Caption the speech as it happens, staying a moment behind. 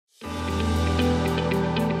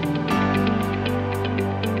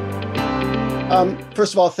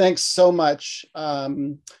First of all, thanks so much, all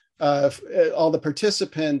the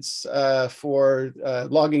participants for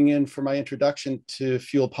logging in for my introduction to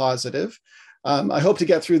FuelPositive. I hope to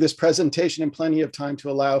get through this presentation in plenty of time to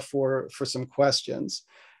allow for some questions.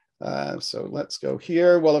 So let's go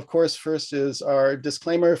here. Well, of course, first is our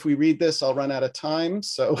disclaimer. If we read this, I'll run out of time.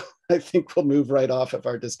 So I think we'll move right off of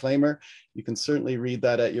our disclaimer. You can certainly read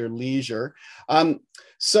that at your leisure.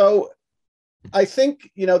 So I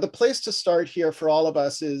think, the place to start here for all of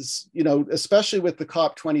us is, especially with the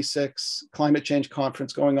COP26 climate change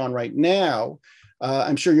conference going on right now,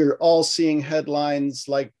 I'm sure you're all seeing headlines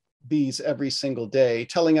like these every single day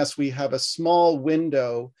telling us we have a small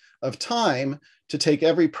window of time to take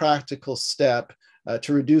every practical step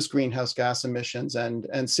to reduce greenhouse gas emissions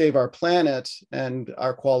and save our planet and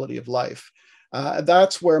our quality of life.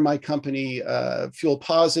 That's where my company,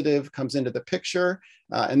 FuelPositive, comes into the picture,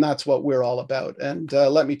 and that's what we're all about. And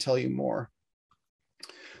let me tell you more.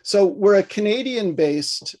 So we're a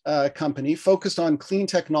Canadian-based company focused on clean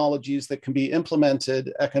technologies that can be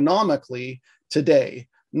implemented economically today,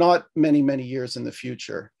 not many, many years in the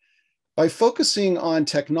future. By focusing on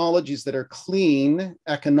technologies that are clean,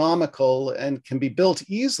 economical, and can be built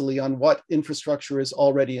easily on what infrastructure is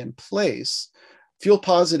already in place,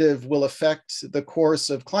 FuelPositive will affect the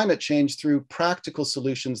course of climate change through practical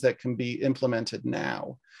solutions that can be implemented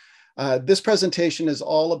now. This presentation is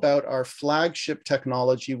all about our flagship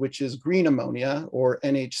technology, which is green ammonia, or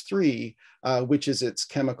NH3, which is its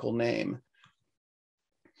chemical name.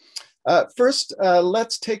 First,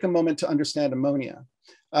 let's take a moment to understand ammonia.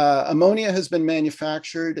 Ammonia has been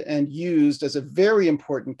manufactured and used as a very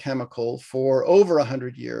important chemical for over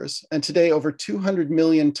 100 years. And today, over 200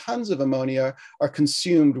 million tons of ammonia are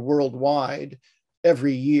consumed worldwide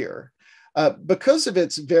every year. Because of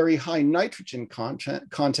its very high nitrogen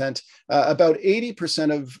content, about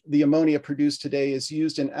 80% of the ammonia produced today is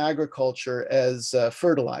used in agriculture as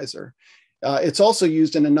fertilizer. It's also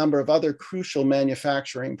used in a number of other crucial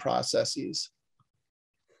manufacturing processes.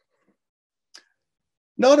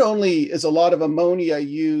 Not only is a lot of ammonia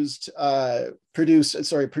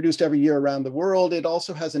produced every year around the world, it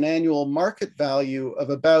also has an annual market value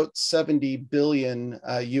of about 70 billion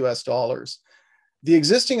US dollars. The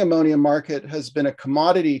existing ammonia market has been a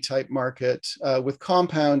commodity type market with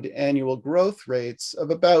compound annual growth rates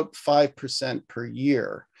of about 5% per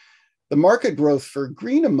year. The market growth for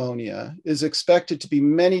green ammonia is expected to be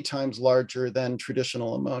many times larger than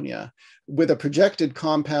traditional ammonia, with a projected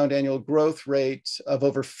compound annual growth rate of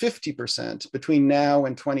over 50% between now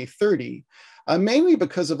and 2030, mainly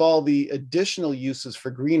because of all the additional uses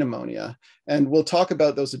for green ammonia. And we'll talk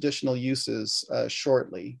about those additional uses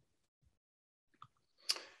shortly.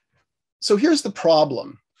 So here's the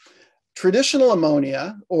problem. Traditional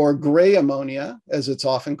ammonia, or gray ammonia, as it's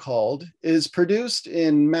often called, is produced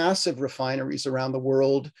in massive refineries around the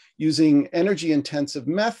world using energy-intensive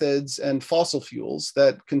methods and fossil fuels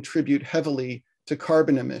that contribute heavily to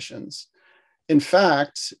carbon emissions. In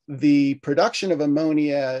fact, the production of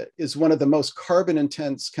ammonia is one of the most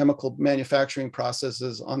carbon-intense chemical manufacturing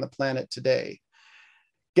processes on the planet today.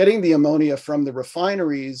 Getting the ammonia from the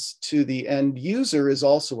refineries to the end user is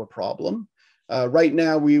also a problem. Right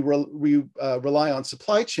now, we rely on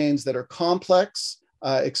supply chains that are complex,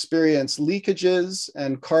 experience leakages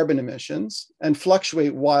and carbon emissions, and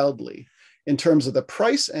fluctuate wildly in terms of the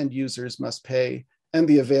price end users must pay and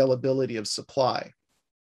the availability of supply.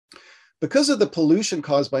 Because of the pollution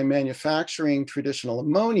caused by manufacturing traditional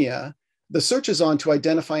ammonia, the search is on to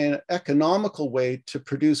identify an economical way to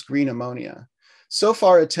produce green ammonia. So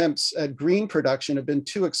far, attempts at green production have been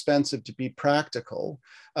too expensive to be practical,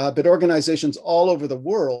 but organizations all over the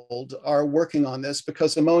world are working on this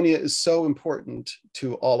because ammonia is so important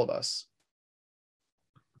to all of us.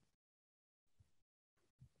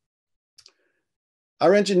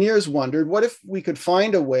 Our engineers wondered, what if we could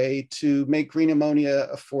find a way to make green ammonia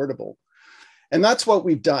affordable? And that's what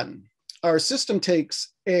we've done. Our system takes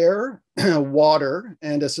air, water,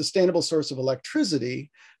 and a sustainable source of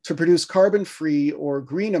electricity to produce carbon-free or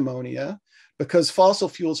green ammonia because fossil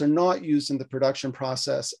fuels are not used in the production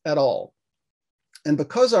process at all. And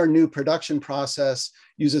because our new production process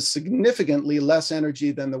uses significantly less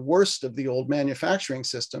energy than the worst of the old manufacturing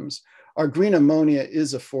systems, our green ammonia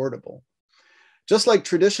is affordable. Just like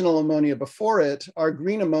traditional ammonia before it, our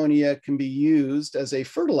green ammonia can be used as a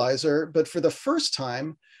fertilizer, but for the first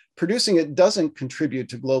time, producing it doesn't contribute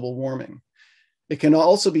to global warming. It can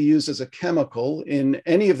also be used as a chemical in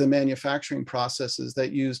any of the manufacturing processes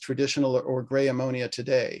that use traditional or gray ammonia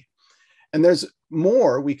today. And there's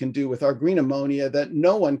more we can do with our green ammonia that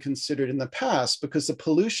no one considered in the past because of the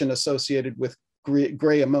pollution associated with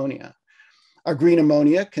gray ammonia. Our green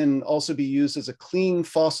ammonia can also be used as a clean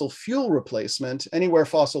fossil fuel replacement anywhere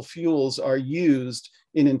fossil fuels are used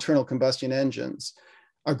in internal combustion engines.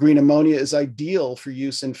 Our green ammonia is ideal for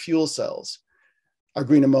use in fuel cells. Our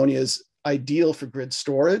green ammonia is ideal for grid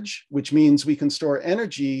storage, which means we can store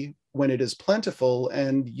energy when it is plentiful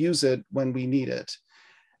and use it when we need it.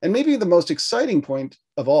 And maybe the most exciting point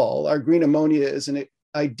of all, our green ammonia is an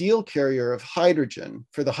ideal carrier of hydrogen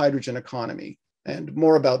for the hydrogen economy. And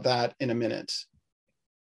more about that in a minute.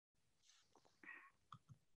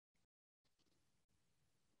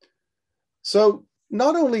 So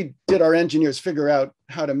not only did our engineers figure out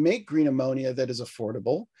how to make green ammonia that is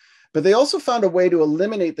affordable, but they also found a way to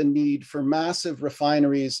eliminate the need for massive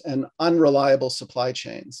refineries and unreliable supply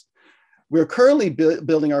chains. We're currently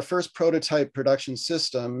building our first prototype production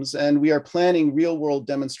systems, and we are planning real-world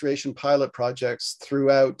demonstration pilot projects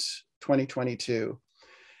throughout 2022.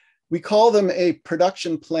 We call them a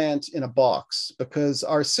production plant in a box because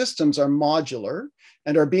our systems are modular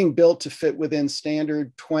and are being built to fit within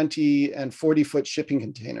standard 20 and 40-foot shipping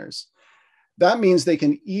containers. That means they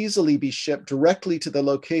can easily be shipped directly to the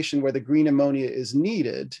location where the green ammonia is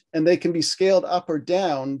needed, and they can be scaled up or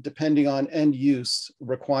down depending on end use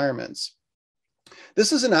requirements.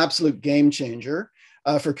 This is an absolute game changer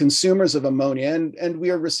for consumers of ammonia, and we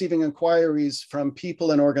are receiving inquiries from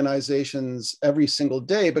people and organizations every single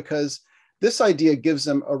day because this idea gives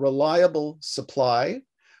them a reliable supply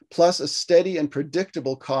plus a steady and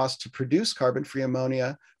predictable cost to produce carbon-free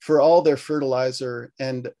ammonia for all their fertilizer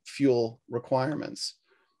and fuel requirements.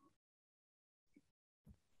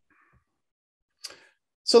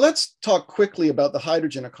 So let's talk quickly about the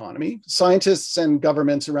hydrogen economy. Scientists and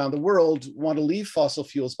governments around the world want to leave fossil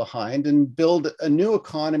fuels behind and build a new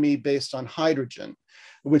economy based on hydrogen,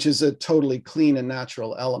 which is a totally clean and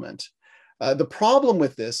natural element. The problem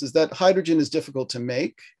with this is that hydrogen is difficult to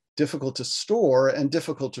make, difficult to store, and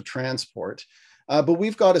difficult to transport. But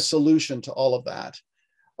we've got a solution to all of that.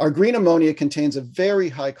 Our green ammonia contains a very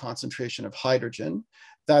high concentration of hydrogen.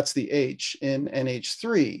 That's the H in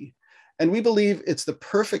NH3. And we believe it's the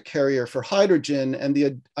perfect carrier for hydrogen and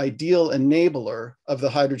the ideal enabler of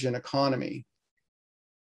the hydrogen economy.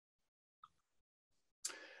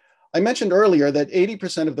 I mentioned earlier that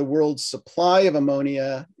 80% of the world's supply of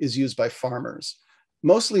ammonia is used by farmers,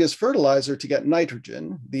 mostly as fertilizer to get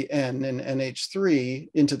nitrogen, the N in NH3,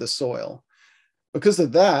 into the soil. Because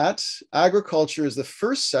of that, agriculture is the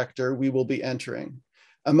first sector we will be entering.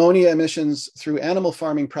 Ammonia emissions through animal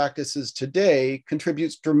farming practices today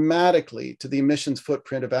contributes dramatically to the emissions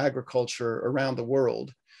footprint of agriculture around the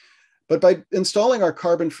world. But by installing our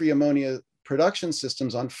carbon-free ammonia production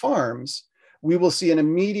systems on farms, we will see an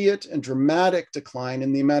immediate and dramatic decline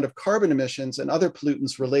in the amount of carbon emissions and other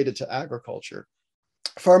pollutants related to agriculture.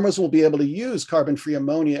 Farmers will be able to use carbon-free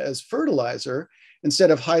ammonia as fertilizer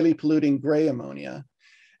instead of highly polluting gray ammonia.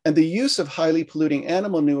 And the use of highly polluting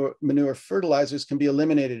animal manure fertilizers can be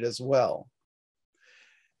eliminated as well.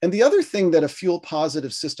 And the other thing that a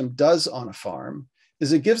fuel-positive system does on a farm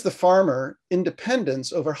is it gives the farmer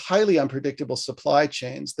independence over highly unpredictable supply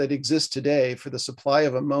chains that exist today for the supply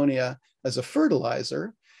of ammonia as a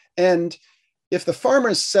fertilizer. And if the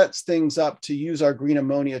farmer sets things up to use our green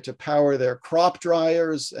ammonia to power their crop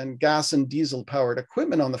dryers and gas and diesel powered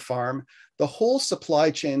equipment on the farm, the whole supply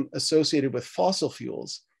chain associated with fossil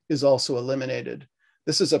fuels is also eliminated.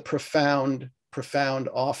 This is a profound, profound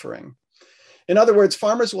offering. In other words,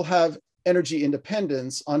 farmers will have energy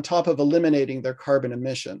independence on top of eliminating their carbon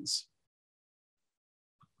emissions.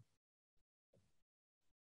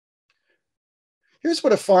 Here's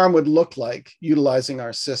what a farm would look like utilizing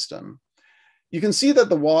our system. You can see that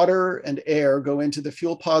the water and air go into the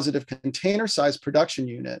fuel-positive container-sized production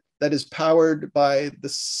unit that is powered by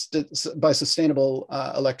sustainable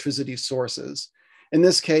electricity sources. In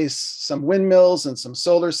this case, some windmills and some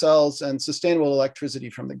solar cells and sustainable electricity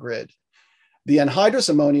from the grid. The anhydrous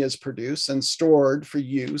ammonia is produced and stored for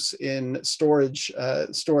use in storage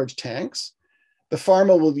tanks. The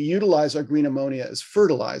farmer will utilize our green ammonia as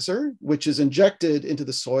fertilizer, which is injected into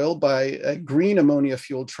the soil by a green ammonia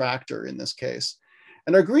fueled tractor in this case.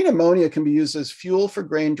 And our green ammonia can be used as fuel for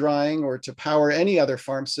grain drying or to power any other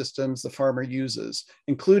farm systems the farmer uses,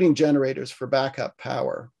 including generators for backup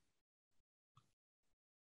power.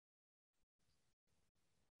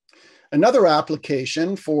 Another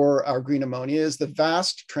application for our green ammonia is the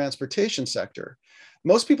vast transportation sector.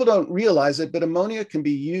 Most people don't realize it, but ammonia can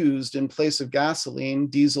be used in place of gasoline,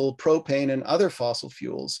 diesel, propane, and other fossil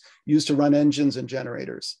fuels used to run engines and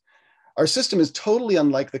generators. Our system is totally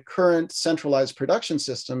unlike the current centralized production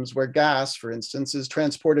systems where gas, for instance, is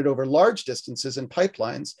transported over large distances in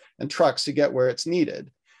pipelines and trucks to get where it's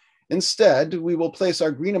needed. Instead, we will place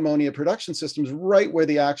our green ammonia production systems right where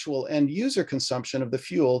the actual end user consumption of the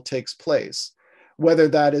fuel takes place, whether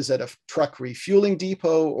that is at a truck refueling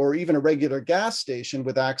depot or even a regular gas station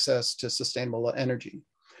with access to sustainable energy.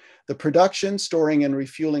 The production, storing, and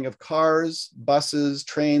refueling of cars, buses,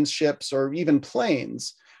 trains, ships, or even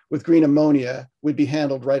planes with green ammonia would be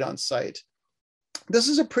handled right on site. This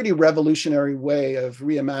is a pretty revolutionary way of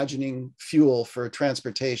reimagining fuel for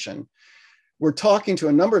transportation. We're talking to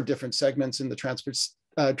a number of different segments in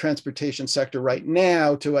the transportation sector right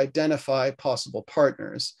now to identify possible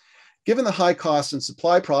partners. Given the high costs and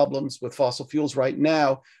supply problems with fossil fuels right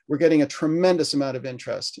now, we're getting a tremendous amount of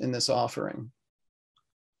interest in this offering.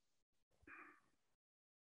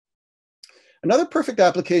 Another perfect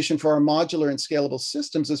application for our modular and scalable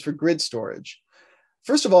systems is for grid storage.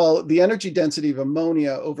 First of all, the energy density of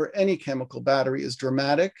ammonia over any chemical battery is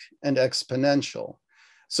dramatic and exponential.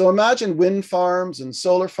 So imagine wind farms and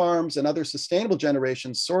solar farms and other sustainable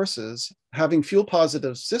generation sources having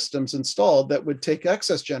fuel-positive systems installed that would take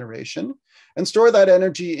excess generation and store that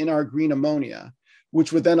energy in our green ammonia,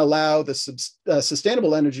 which would then allow the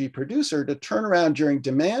sustainable energy producer to turn around during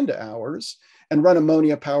demand hours and run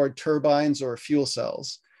ammonia-powered turbines or fuel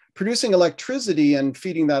cells, producing electricity and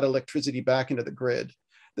feeding that electricity back into the grid.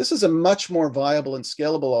 This is a much more viable and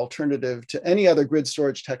scalable alternative to any other grid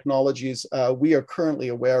storage technologies we are currently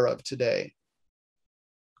aware of today.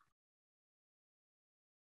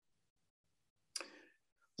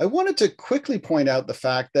 I wanted to quickly point out the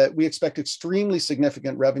fact that we expect extremely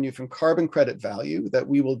significant revenue from carbon credit value that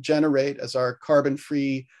we will generate as our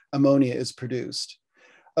carbon-free ammonia is produced.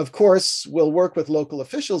 Of course, we'll work with local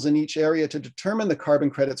officials in each area to determine the carbon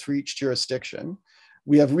credits for each jurisdiction.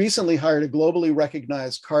 We have recently hired a globally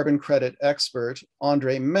recognized carbon credit expert,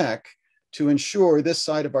 Andre Meck, to ensure this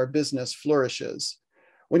side of our business flourishes.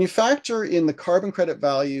 When you factor in the carbon credit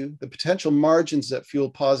value, the potential margins that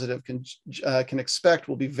FuelPositive can expect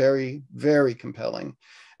will be very, very compelling,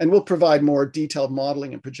 and we'll provide more detailed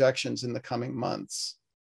modeling and projections in the coming months.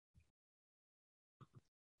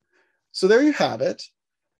 So there you have it.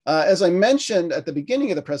 As I mentioned at the beginning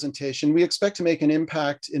of the presentation, we expect to make an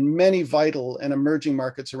impact in many vital and emerging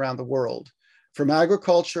markets around the world, from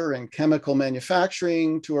agriculture and chemical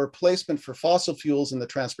manufacturing to our replacement for fossil fuels in the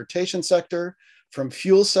transportation sector, from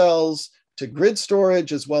fuel cells to grid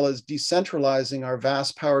storage, as well as decentralizing our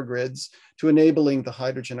vast power grids to enabling the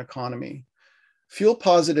hydrogen economy.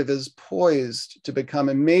 FuelPositive is poised to become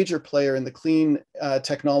a major player in the clean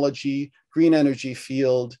technology, green energy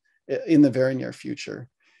field in the very near future.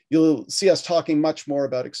 You'll see us talking much more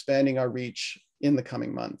about expanding our reach in the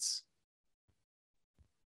coming months.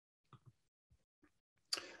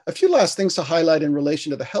 A few last things to highlight in relation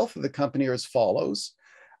to the health of the company are as follows.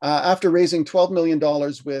 After raising $12 million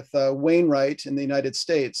with Wainwright in the United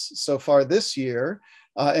States so far this year,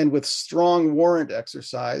 and with strong warrant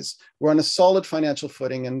exercise, we're on a solid financial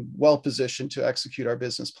footing and well-positioned to execute our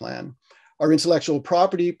business plan. Our intellectual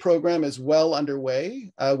property program is well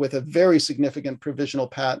underway with a very significant provisional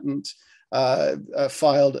patent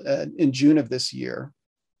filed in June of this year.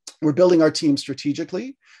 We're building our team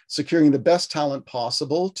strategically, securing the best talent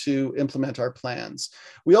possible to implement our plans.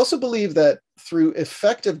 We also believe that through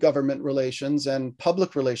effective government relations and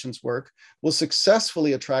public relations work, we'll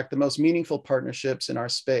successfully attract the most meaningful partnerships in our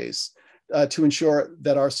space to ensure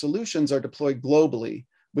that our solutions are deployed globally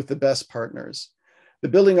with the best partners. The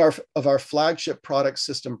building of our flagship product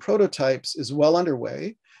system prototypes is well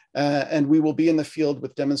underway, and we will be in the field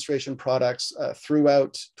with demonstration products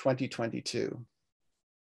throughout 2022.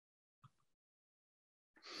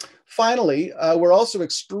 Finally, we're also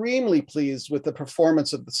extremely pleased with the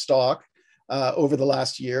performance of the stock over the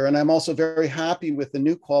last year, and I'm also very happy with the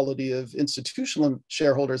new quality of institutional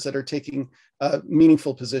shareholders that are taking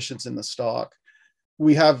meaningful positions in the stock.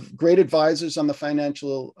 We have great advisors on the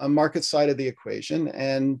financial market side of the equation,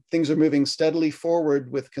 and things are moving steadily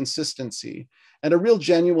forward with consistency and a real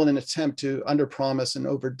genuine attempt to underpromise and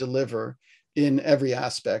overdeliver in every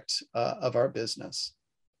aspect of our business.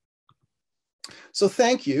 So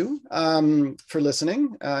thank you for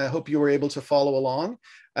listening. I hope you were able to follow along.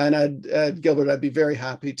 And Gilbert, I'd be very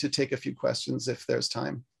happy to take a few questions if there's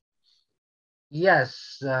time.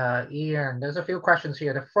 Yes, Ian, there's a few questions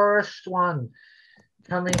here. The first one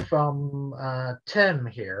coming from Tim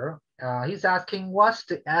here. He's asking, what's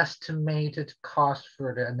the estimated cost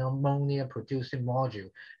for the ammonia producing module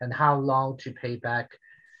and how long to pay back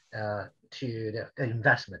to the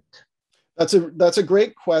investment? That's a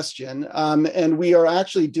great question. And we are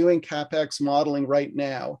actually doing CapEx modeling right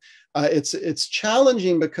now. It's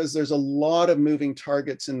challenging because there's a lot of moving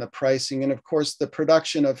targets in the pricing. And of course, the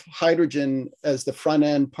production of hydrogen as the front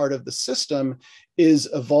end part of the system is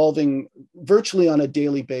evolving virtually on a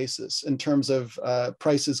daily basis in terms of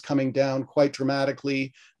prices coming down quite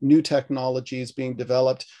dramatically, new technologies being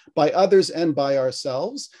developed by others and by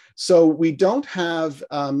ourselves. So we don't have,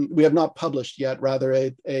 we have not published yet, rather,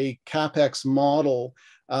 a CapEx model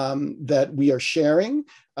that we are sharing,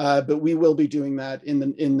 but we will be doing that in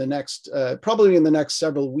the next, probably in the next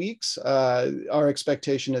several weeks. Our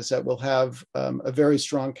expectation is that we'll have a very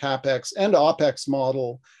strong CapEx and OpEx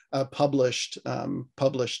model published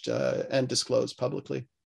and disclosed publicly.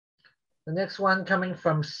 The next one coming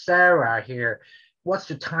from Sarah here. What's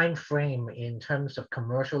the time frame in terms of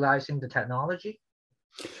commercializing the technology?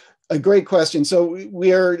 A great question. So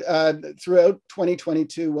we are, throughout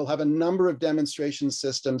 2022, we'll have a number of demonstration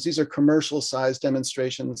systems. These are commercial sized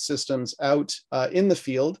demonstration systems out in the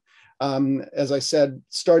field. As I said,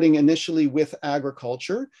 starting initially with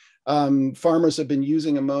agriculture. Farmers have been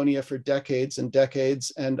using ammonia for decades and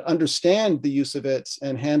decades and understand the use of it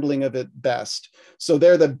and handling of it best. So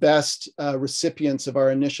they're the best recipients of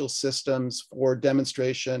our initial systems for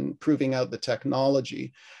demonstration, proving out the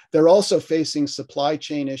technology. They're also facing supply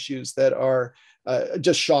chain issues that are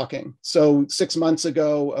just shocking. So 6 months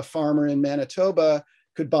ago, a farmer in Manitoba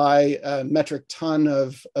could buy a metric ton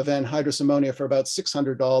of anhydrous ammonia for about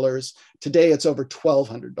 $600. Today, it's over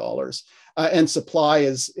 $1,200. And supply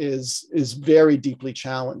is very deeply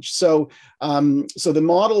challenged. So, the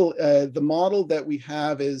model that we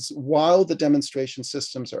have is, while the demonstration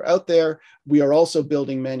systems are out there, we are also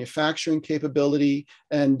building manufacturing capability.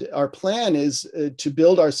 And our plan is to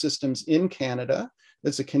build our systems in Canada.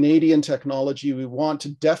 It's a Canadian technology. We want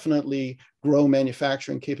to definitely grow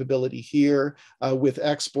manufacturing capability here with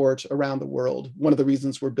export around the world. One of the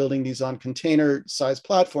reasons we're building these on container-sized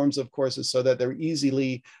platforms, of course, is so that they're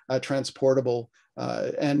easily transportable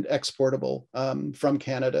and exportable from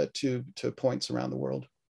Canada to points around the world.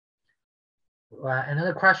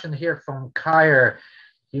 Another question here from Kyer.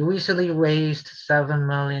 You recently raised $7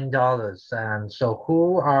 million. And so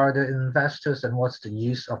who are the investors and what's the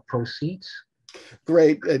use of proceeds?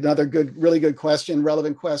 Great. Another really good question,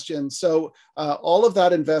 relevant question. So all of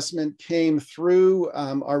that investment came through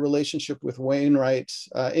our relationship with Wainwright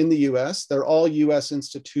in the US. They're all US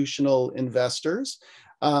institutional investors.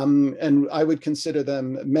 And I would consider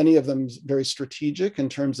them, many of them, very strategic in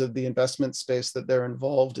terms of the investment space that they're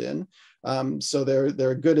involved in. So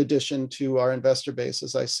they're a good addition to our investor base,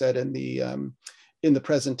 as I said in the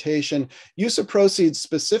presentation. Use of proceeds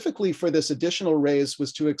specifically for this additional raise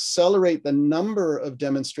was to accelerate the number of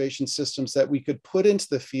demonstration systems that we could put into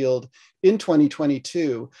the field in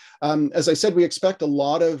 2022. As I said, we expect a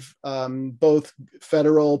lot of both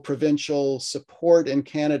federal, provincial support in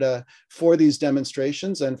Canada for these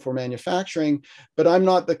demonstrations and for manufacturing, but I'm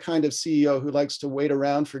not the kind of CEO who likes to wait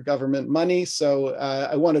around for government money. So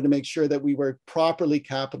I wanted to make sure that we were properly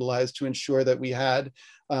capitalized to ensure that we had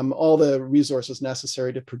all the resources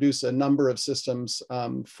necessary to produce a number of systems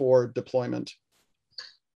for deployment.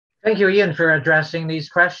 Thank you, Ian, for addressing these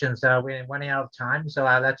questions. We're running out of time, so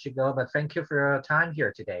I'll let you go, but thank you for your time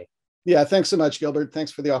here today. Yeah, thanks so much, Gilbert.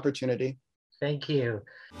 Thanks for the opportunity. Thank you.